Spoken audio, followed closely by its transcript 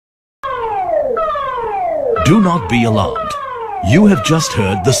Do not be alarmed. You have just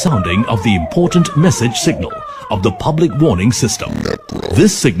heard the sounding of the important message signal of the public warning system.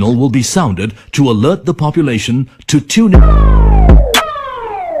 This signal will be sounded to alert the population to tune in.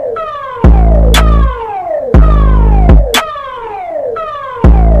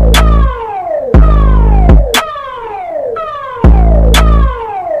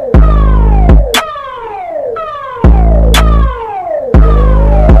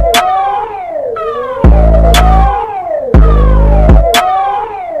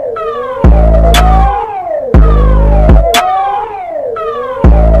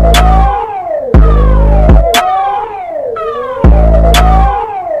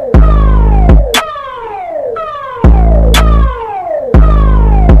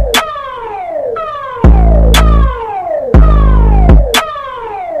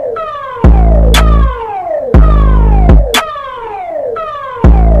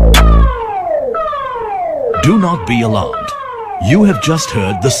 Do not be alarmed. You have just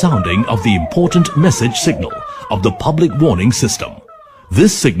heard the sounding of the important message signal of the public warning system.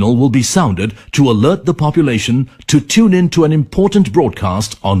 This signal will be sounded to alert the population to tune in to an important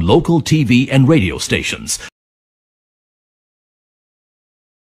broadcast on local TV and radio stations.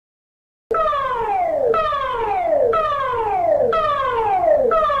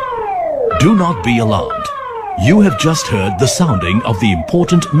 Do not be alarmed. You have just heard the sounding of the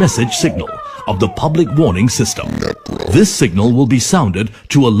important message signal of the public warning system. This signal will be sounded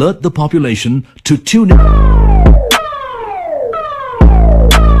to alert the population to tune in.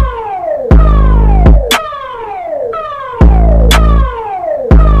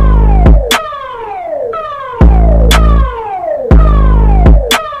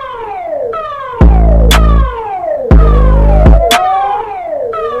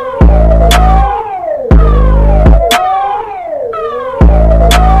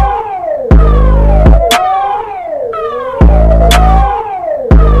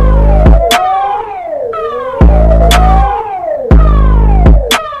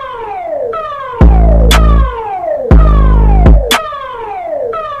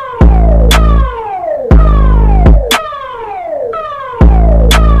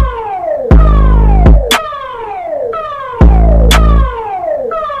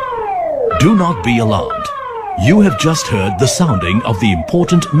 Do not be alarmed. You have just heard the sounding of the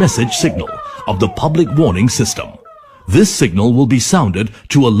important message signal of the public warning system. This signal will be sounded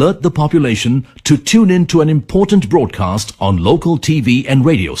to alert the population to tune in to an important broadcast on local TV and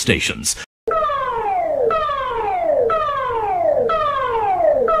radio stations.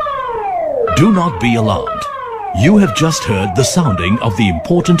 Do not be alarmed. You have just heard the sounding of the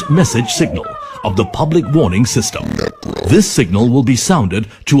important message signal of the public warning system. This signal will be sounded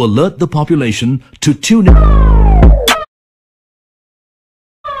to alert the population to tune in.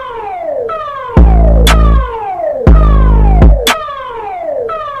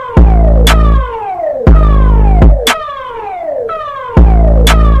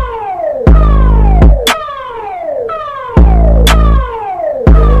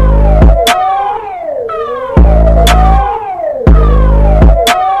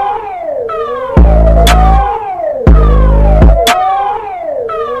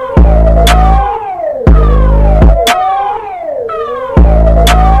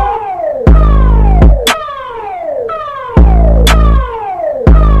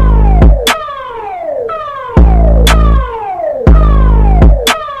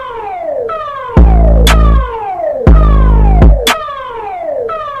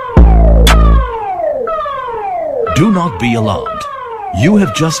 Do not be alarmed. You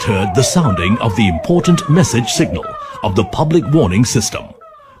have just heard the sounding of the important message signal of the public warning system.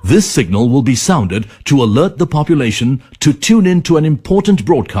 This signal will be sounded to alert the population to tune in to an important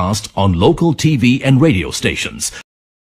broadcast on local TV and radio stations.